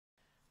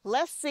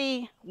Let's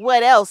see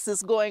what else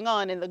is going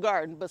on in the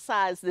garden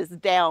besides this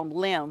down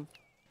limb.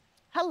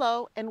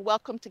 Hello and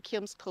welcome to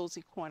Kim's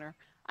Cozy Corner.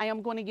 I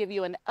am going to give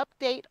you an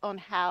update on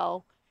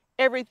how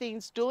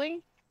everything's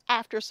doing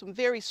after some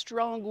very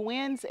strong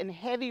winds and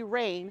heavy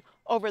rain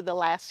over the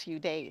last few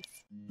days.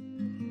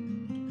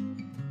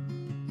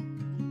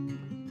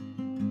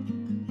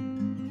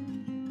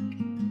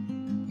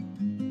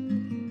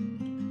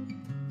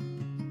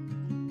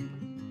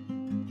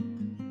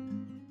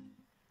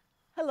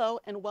 Hello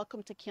and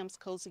welcome to Kim's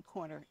Cozy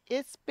Corner.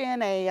 It's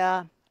been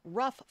a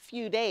rough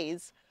few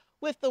days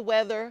with the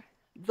weather,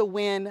 the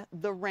wind,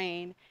 the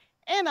rain,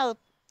 and a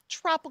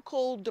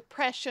tropical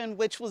depression,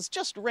 which was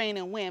just rain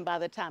and wind by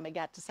the time it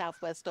got to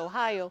Southwest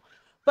Ohio.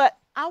 But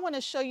I want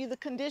to show you the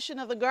condition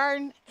of the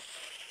garden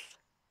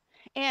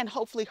and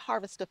hopefully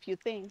harvest a few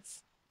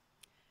things.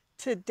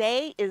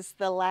 Today is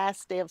the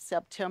last day of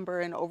September,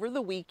 and over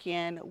the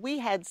weekend we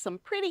had some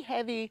pretty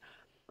heavy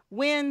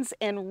winds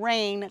and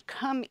rain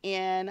come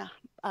in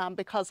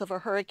because of a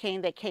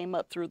hurricane that came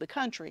up through the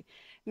country.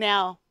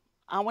 Now,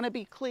 I want to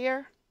be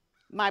clear.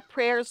 My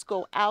prayers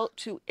go out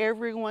to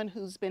everyone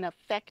who's been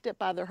affected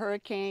by the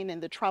hurricane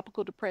and the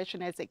tropical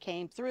depression as it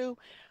came through.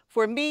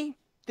 For me,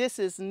 this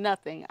is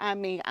nothing. I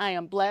mean, I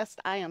am blessed.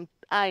 I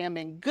am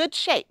in good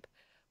shape.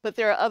 But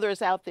there are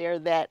others out there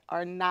that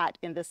are not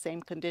in the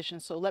same condition.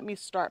 So let me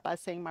start by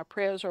saying my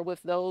prayers are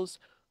with those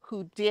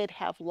who did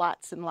have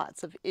lots and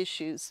lots of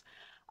issues.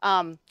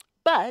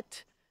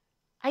 But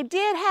I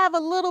did have a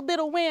little bit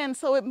of wind,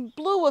 so it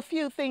blew a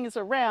few things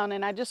around,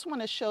 and I just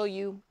want to show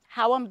you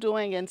how I'm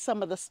doing and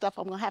some of the stuff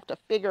I'm going to have to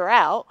figure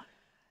out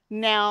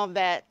now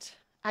that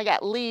I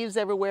got leaves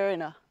everywhere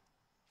and a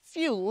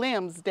few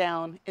limbs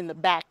down in the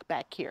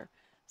back here.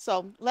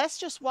 So let's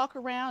just walk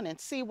around and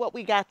see what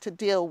we got to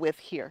deal with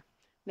here.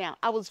 Now,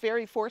 I was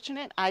very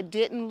fortunate. I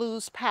didn't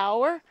lose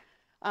power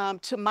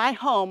to my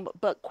home,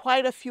 but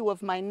quite a few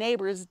of my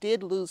neighbors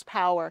did lose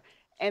power.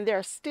 And there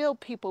are still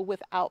people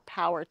without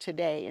power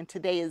today. And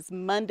today is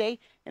Monday,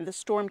 and the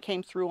storm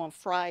came through on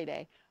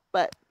Friday.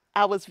 But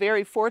I was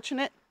very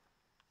fortunate.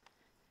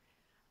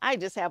 I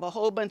just have a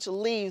whole bunch of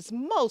leaves,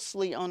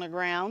 mostly on the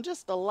ground,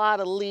 just a lot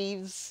of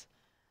leaves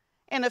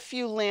and a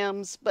few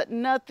limbs, but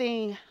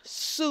nothing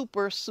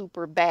super,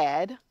 super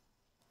bad.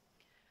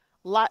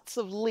 Lots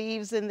of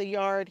leaves in the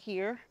yard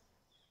here.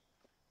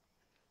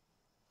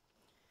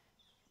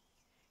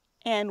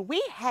 And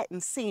we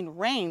hadn't seen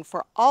rain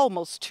for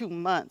almost 2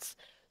 months.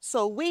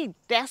 So we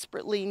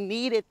desperately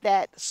needed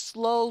that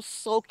slow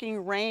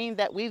soaking rain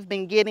that we've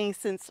been getting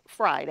since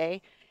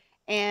Friday.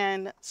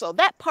 And so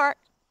that part,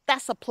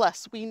 that's a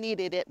plus. We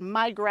needed it.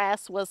 My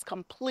grass was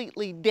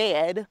completely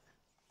dead.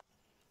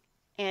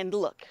 And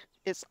look,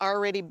 it's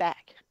already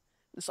back.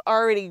 It's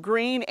already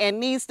green and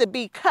needs to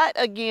be cut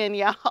again,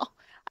 y'all.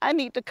 I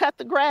need to cut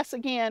the grass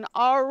again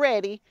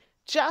already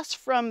just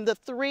from the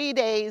 3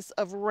 days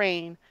of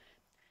rain.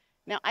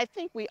 Now, I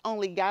think we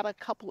only got a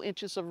couple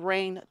inches of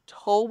rain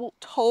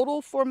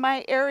total for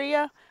my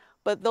area,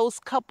 but those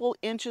couple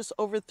inches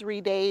over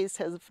 3 days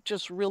has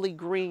just really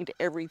greened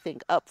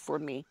everything up for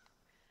me.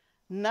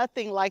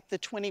 Nothing like the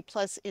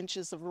 20+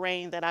 inches of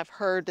rain that I've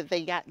heard that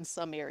they got in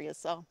some areas.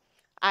 So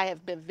I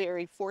have been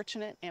very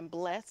fortunate and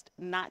blessed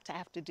not to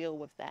have to deal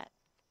with that.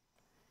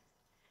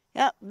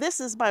 Yep, this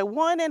is my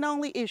one and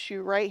only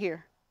issue right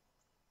here.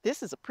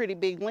 This is a pretty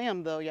big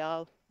limb though,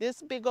 y'all.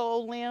 This big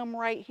old limb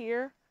right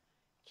here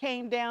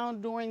came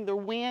down during the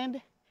wind,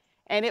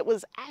 and it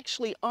was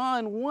actually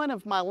on one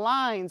of my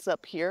lines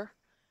up here,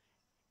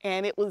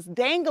 and it was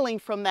dangling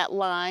from that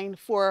line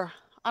for,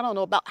 I don't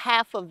know, about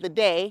half of the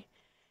day.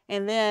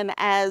 And then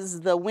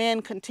as the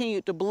wind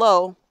continued to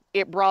blow,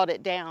 it brought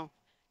it down.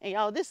 And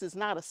y'all, this is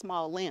not a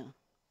small limb.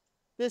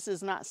 This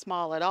is not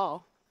small at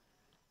all.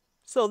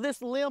 So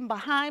this limb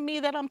behind me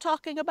that I'm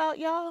talking about,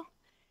 y'all,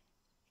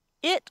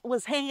 it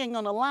was hanging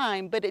on a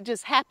line, but it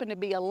just happened to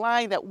be a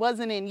line that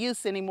wasn't in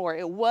use anymore.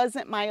 It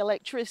wasn't my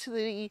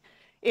electricity.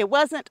 It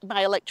wasn't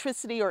my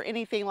electricity or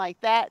anything like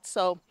that.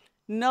 So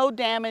no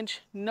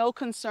damage, no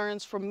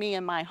concerns from me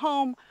and my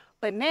home.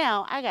 But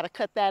now I got to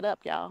cut that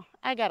up, y'all.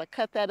 I got to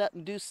cut that up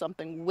and do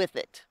something with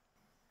it.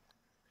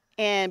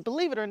 And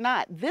believe it or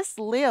not, this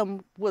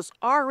limb was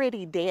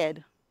already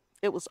dead.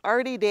 It was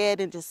already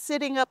dead and just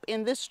sitting up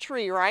in this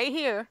tree right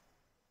here.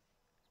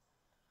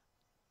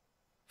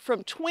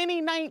 From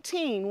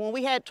 2019, when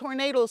we had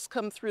tornadoes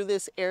come through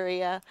this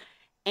area,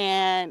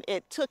 and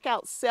it took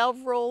out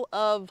several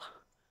of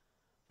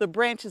the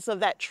branches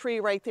of that tree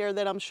right there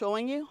that I'm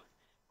showing you.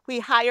 We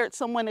hired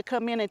someone to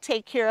come in and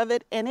take care of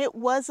it, and it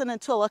wasn't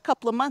until a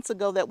couple of months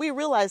ago that we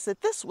realized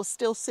that this was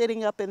still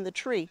sitting up in the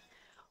tree.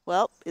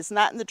 Well, it's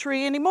not in the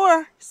tree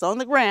anymore, it's on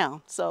the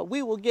ground. So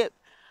we will get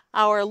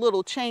our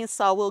little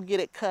chainsaw, we'll get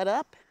it cut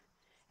up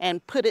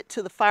and put it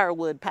to the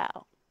firewood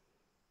pile.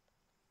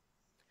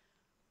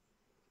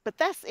 But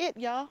that's it,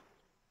 y'all.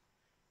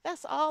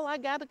 That's all I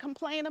got to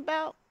complain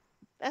about.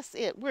 That's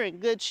it. We're in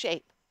good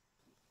shape.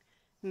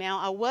 Now,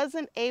 I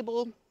wasn't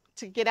able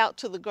to get out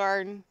to the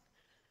garden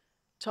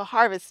to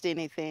harvest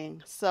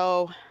anything.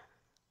 So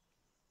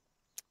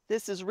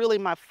This is really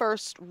my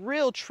first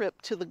real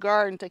trip to the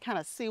garden to kind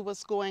of see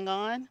what's going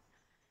on.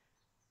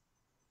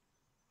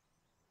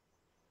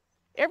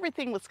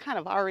 Everything was kind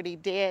of already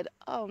dead,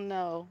 oh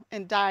no,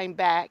 and dying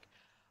back.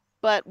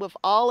 But with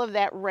all of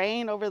that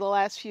rain over the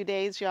last few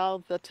days,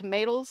 y'all, the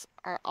tomatoes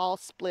are all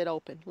split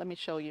open. Let me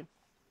show you.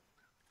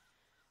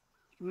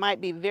 It might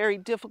be very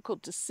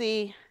difficult to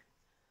see,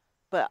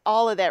 but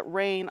all of that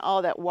rain,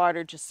 all that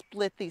water just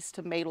split these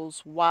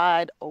tomatoes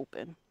wide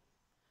open.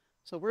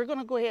 So we're going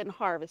to go ahead and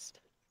harvest.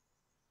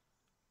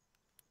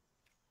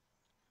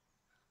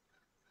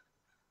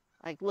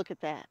 Like, look at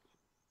that.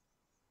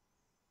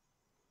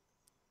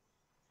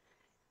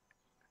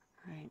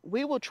 All right.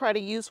 We will try to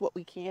use what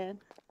we can.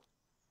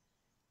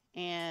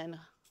 And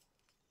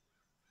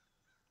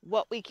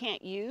what we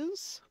can't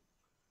use,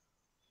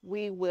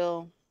 we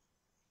will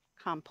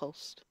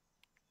compost.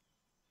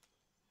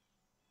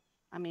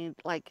 I mean,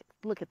 like,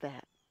 look at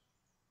that.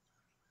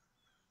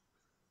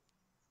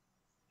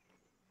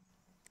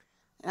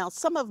 Now,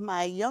 some of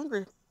my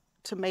younger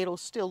tomatoes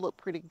still look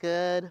pretty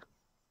good,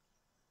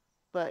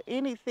 but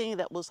anything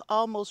that was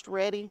almost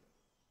ready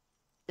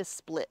is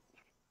split.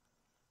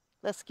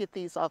 Let's get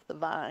these off the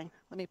vine.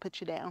 Let me put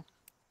you down.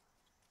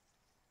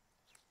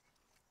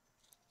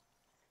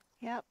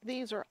 Yep,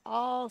 these are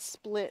all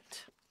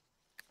split.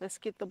 Let's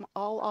get them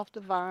all off the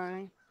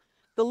vine.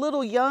 The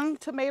little young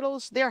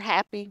tomatoes, they're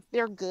happy.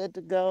 They're good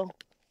to go.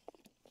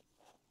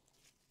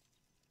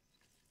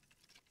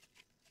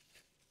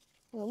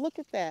 Well, look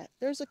at that.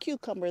 There's a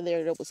cucumber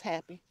there that was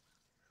happy.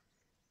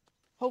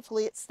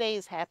 Hopefully it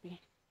stays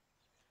happy.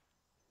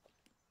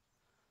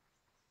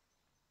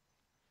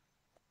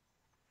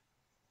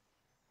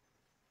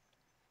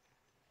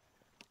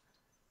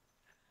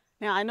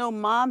 Now, I know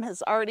Mom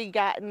has already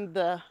gotten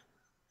the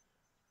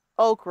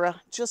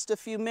okra just a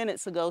few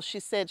minutes ago.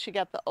 She said she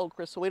got the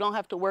okra, so we don't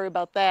have to worry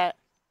about that.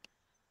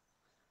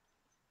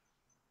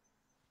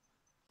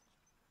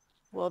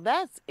 Well,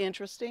 that's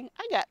interesting.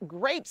 I got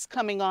grapes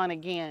coming on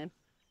again.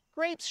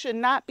 Grapes should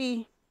not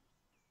be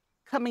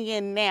coming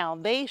in now.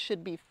 They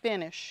should be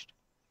finished.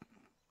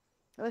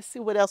 Let's see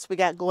what else we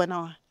got going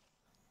on.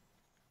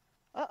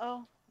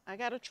 Uh-oh, I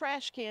got a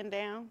trash can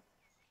down.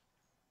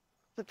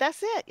 But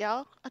that's it,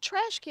 y'all. A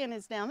trash can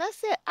is down.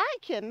 That's it. I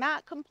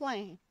cannot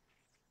complain.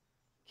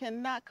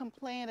 Cannot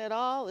complain at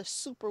all. It's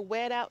super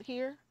wet out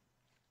here.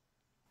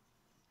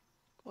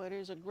 Boy,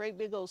 there's a great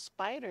big old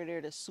spider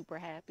there that's super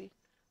happy.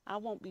 I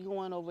won't be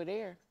going over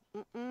there.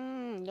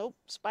 Nope,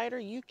 spider,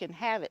 you can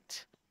have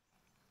it.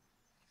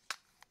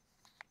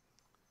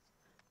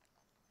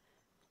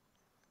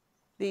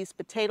 These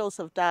potatoes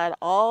have died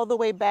all the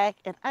way back,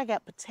 and I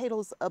got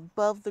potatoes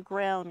above the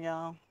ground,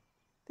 y'all.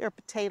 There are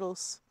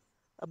potatoes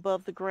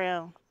above the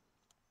ground.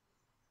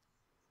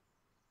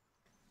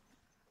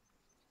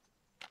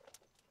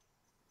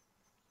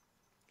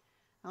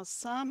 Now,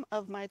 some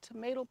of my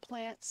tomato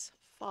plants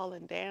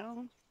fallen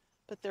down,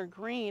 but they're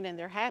green and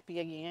they're happy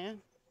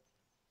again.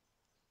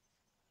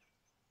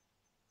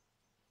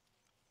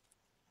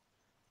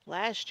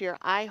 Last year,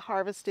 I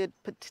harvested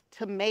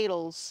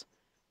tomatoes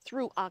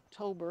through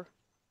October,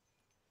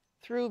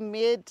 through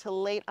mid to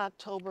late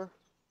October.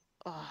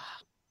 Oh,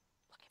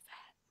 look at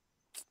that.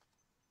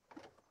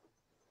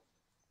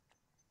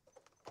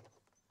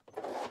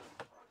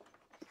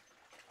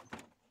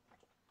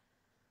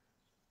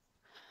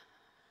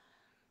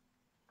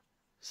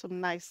 Some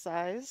nice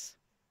size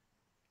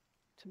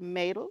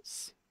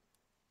tomatoes.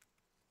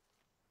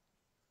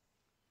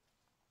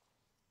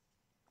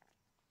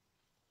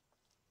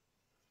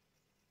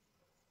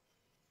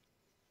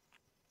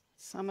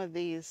 Some of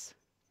these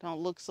don't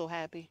look so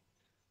happy.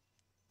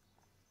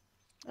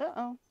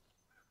 Uh-oh,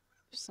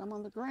 there's some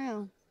on the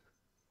ground.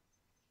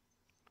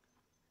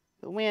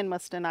 The wind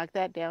must have knocked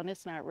that down.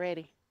 It's not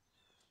ready.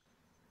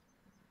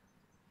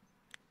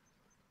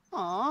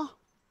 Aw,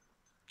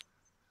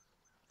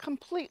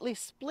 completely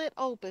split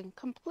open,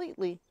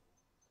 completely.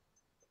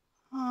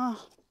 I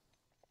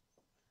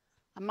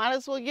might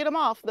as well get them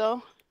off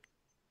though.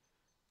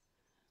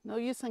 No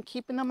use in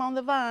keeping them on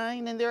the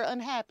vine and they're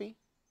unhappy.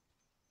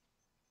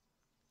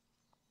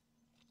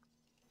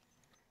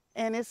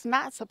 And it's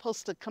not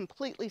supposed to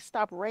completely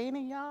stop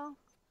raining, y'all.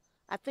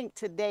 I think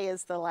today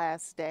is the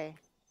last day.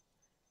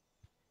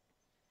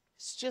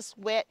 It's just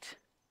wet,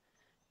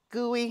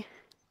 gooey,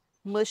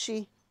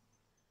 mushy,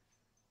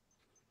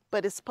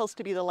 but it's supposed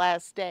to be the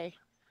last day.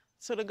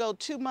 So to go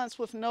 2 months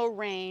with no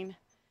rain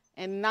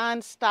and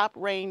non-stop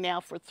rain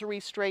now for 3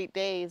 straight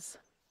days,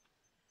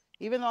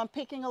 even though I'm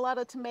picking a lot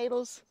of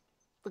tomatoes,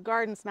 the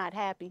garden's not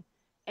happy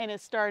and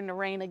it's starting to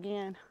rain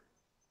again.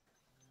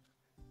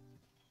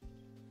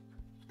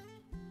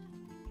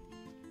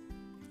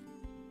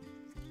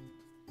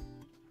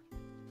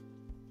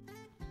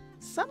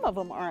 Some of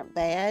them aren't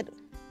bad.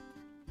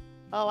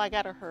 Oh, I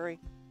gotta hurry.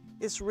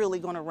 It's really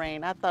gonna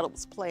rain. I thought it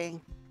was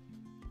playing.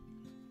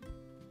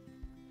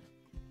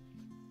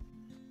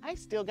 I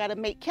still gotta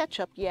make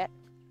ketchup yet,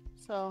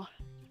 so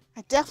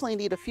I definitely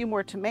need a few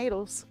more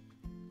tomatoes.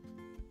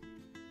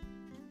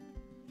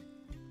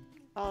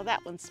 Oh,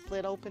 that one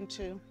split open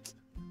too.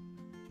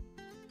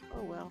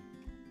 Oh well.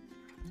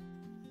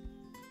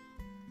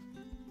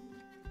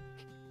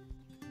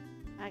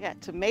 I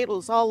got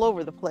tomatoes all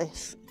over the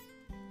place.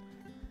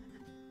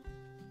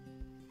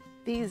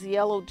 These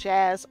yellow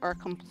jazz are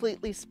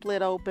completely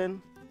split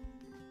open.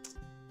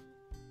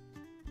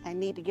 I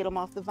need to get them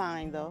off the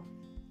vine though.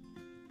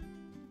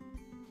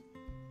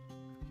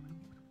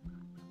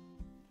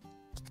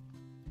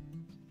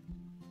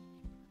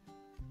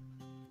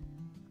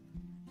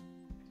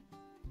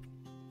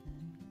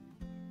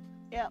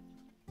 Yep,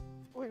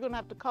 we're gonna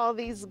have to call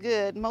these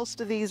good.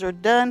 Most of these are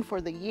done for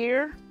the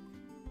year.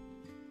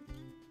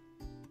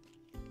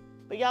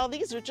 But y'all,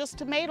 these are just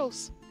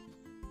tomatoes.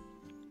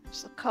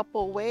 There's a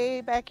couple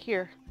way back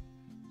here.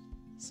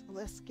 So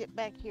let's get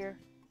back here.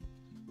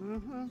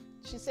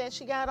 She said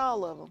she got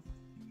all of them.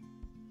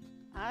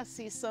 I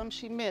see some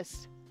she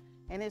missed.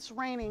 And it's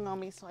raining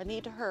on me, so I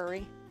need to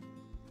hurry.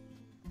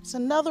 There's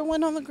another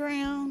one on the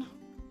ground.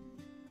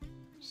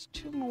 There's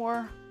two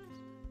more.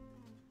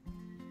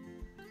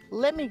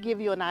 Let me give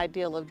you an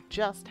idea of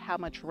just how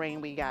much rain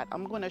we got.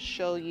 I'm going to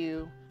show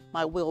you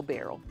my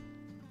wheelbarrow.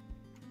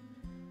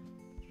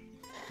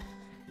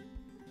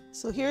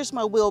 So here's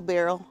my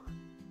wheelbarrow,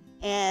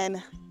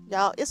 and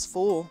y'all, it's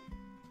full.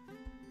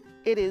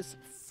 It is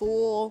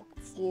full,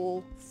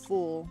 full,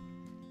 full.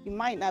 You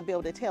might not be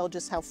able to tell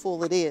just how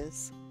full it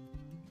is,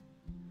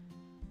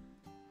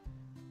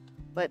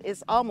 but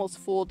it's almost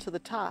full to the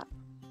top.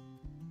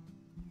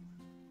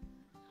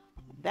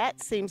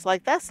 That seems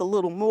like that's a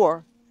little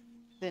more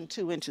than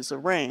 2 inches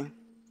of rain.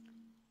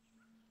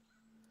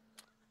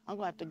 I'm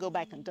gonna have to go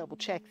back and double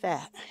check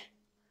that.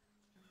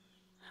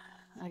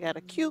 I got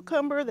a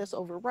cucumber that's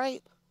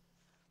overripe.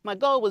 My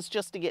goal was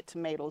just to get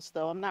tomatoes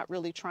though. I'm not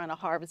really trying to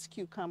harvest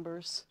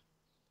cucumbers.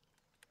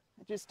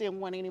 I just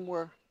didn't want any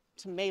more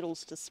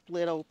tomatoes to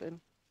split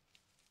open.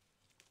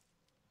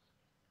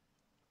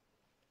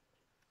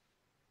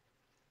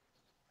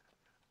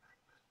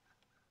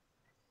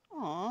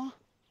 Aw.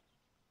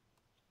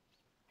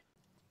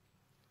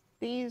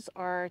 These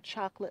are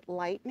chocolate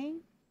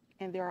lightning,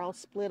 and they're all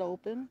split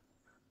open.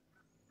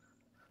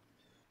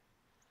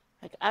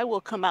 Like, I will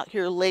come out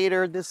here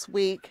later this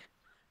week.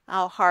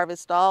 I'll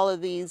harvest all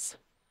of these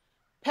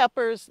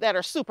peppers that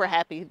are super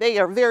happy. They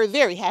are very,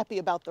 very happy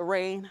about the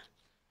rain.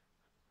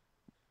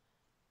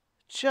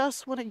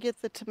 Just want to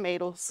get the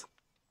tomatoes.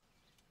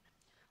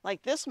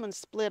 Like this one's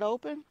split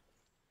open,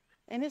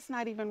 and it's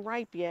not even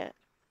ripe yet.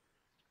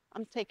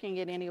 I'm taking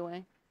it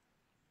anyway.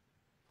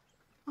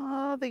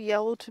 Oh, the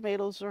yellow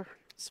tomatoes are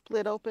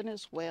split open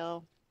as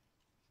well.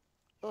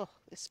 Oh,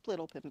 it's split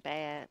open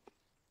bad.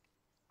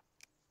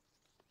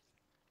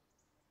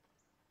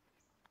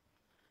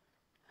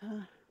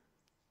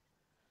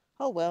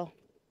 Oh well.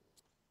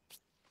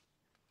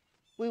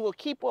 We will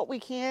keep what we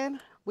can.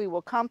 We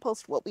will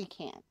compost what we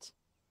can't.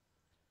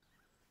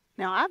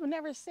 Now, I've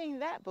never seen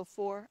that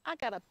before. I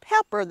got a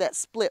pepper that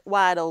split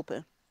wide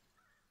open.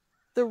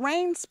 The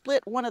rain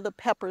split one of the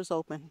peppers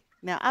open.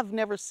 Now, I've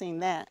never seen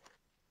that.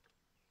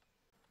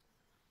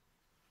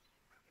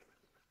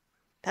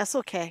 That's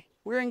okay.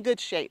 We're in good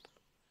shape.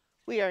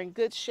 We are in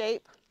good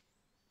shape,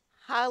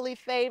 highly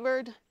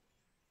favored,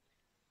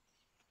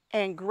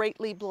 and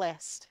greatly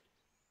blessed.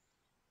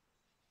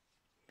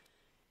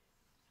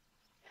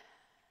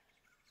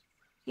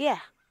 Yeah,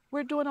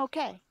 we're doing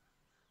okay.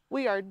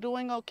 We are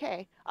doing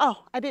okay.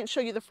 Oh, I didn't show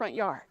you the front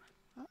yard.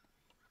 Oh,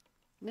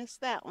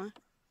 missed that one.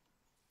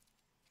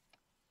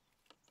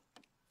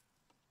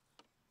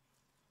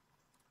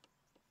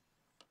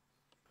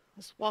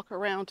 Let's walk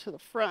around to the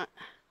front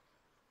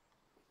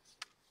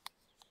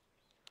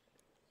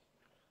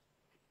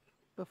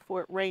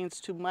before it rains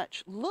too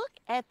much. Look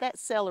at that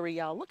celery,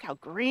 y'all. Look how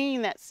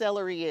green that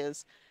celery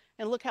is.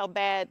 And look how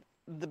bad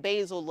the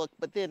basil looked,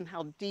 but then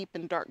how deep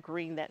and dark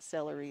green that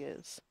celery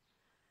is.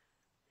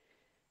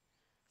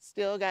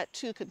 Still got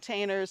 2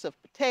 containers of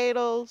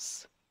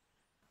potatoes.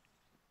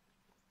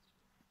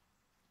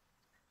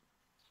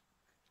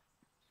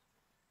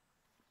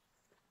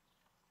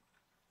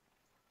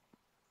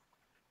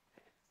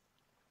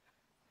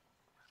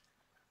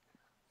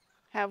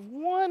 Have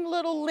one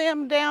little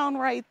limb down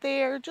right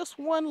there, just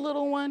one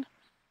little one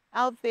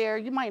out there.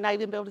 You might not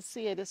even be able to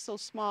see it, it's so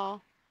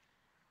small.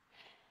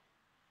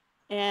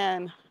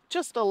 And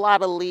just a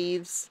lot of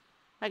leaves.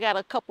 I got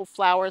a couple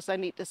flowers I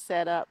need to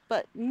set up,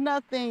 but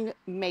nothing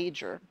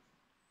major.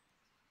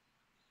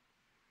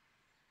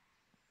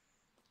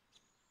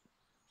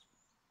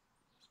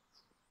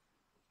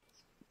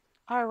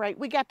 All right,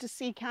 we got to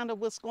see kind of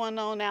what's going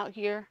on out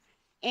here.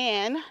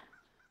 And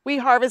we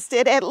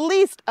harvested at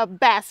least a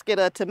basket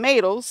of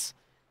tomatoes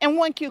and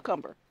 1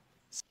 cucumber.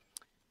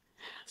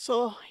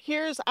 So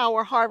here's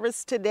our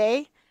harvest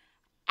today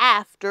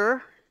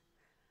after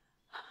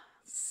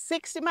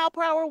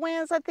 60-mile-per-hour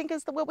winds, I think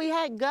is what we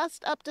had,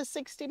 gust up to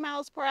 60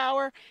 miles per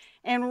hour,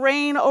 and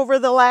rain over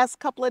the last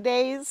couple of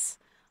days.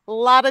 A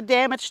lot of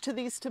damage to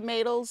these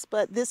tomatoes,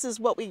 but this is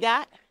what we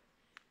got.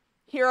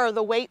 Here are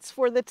the weights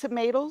for the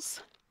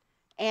tomatoes.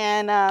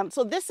 And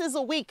so this is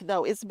a week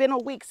though. It's been a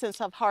week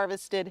since I've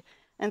harvested.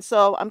 And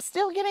so I'm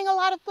still getting a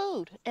lot of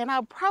food, and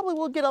I probably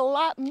will get a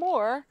lot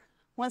more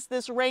once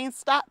this rain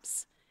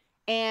stops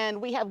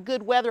And we have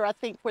good weather, I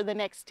think, for the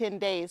next 10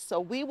 days. So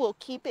we will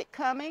keep it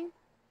coming.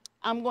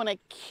 I'm going to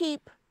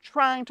keep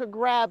trying to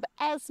grab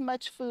as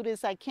much food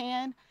as I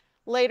can.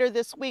 Later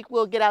this week,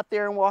 we'll get out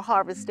there and we'll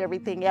harvest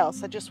everything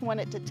else. I just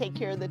wanted to take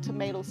care of the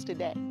tomatoes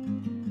today.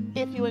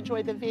 If you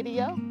enjoyed the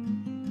video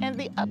and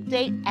the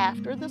update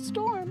after the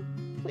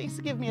storm, please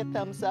give me a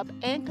thumbs up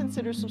and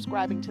consider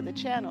subscribing to the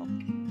channel.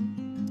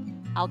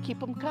 I'll keep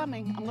them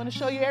coming. I'm going to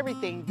show you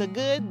everything, the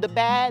good, the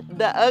bad,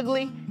 the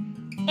ugly,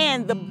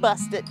 and the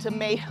busted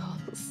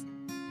tomatoes.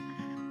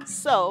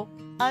 So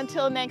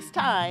until next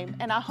time,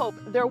 and I hope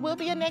there will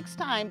be a next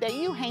time that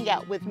you hang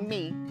out with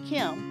me,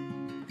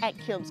 Kim, at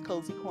Kim's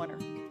Cozy Corner.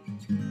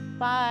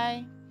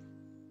 Bye.